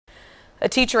A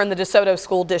teacher in the Soto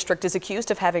School District is accused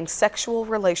of having sexual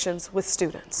relations with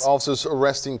students. Officers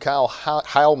arresting Keil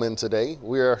Hileman today.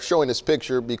 We are showing this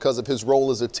picture because of his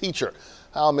role as a teacher.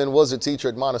 Hileman was a teacher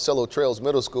at Monticello Trails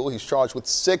Middle School. He's charged with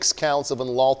 6 counts of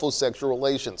unlawful sexual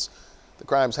relations. The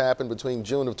crimes happened between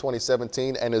June of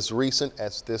 2017 and as recent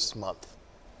as this month.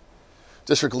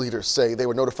 District leaders say they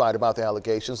were notified about the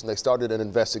allegations and they started an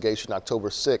investigation October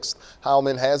 6th.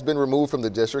 Hileman has been removed from the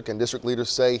district and district leaders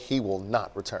say he will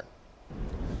not return.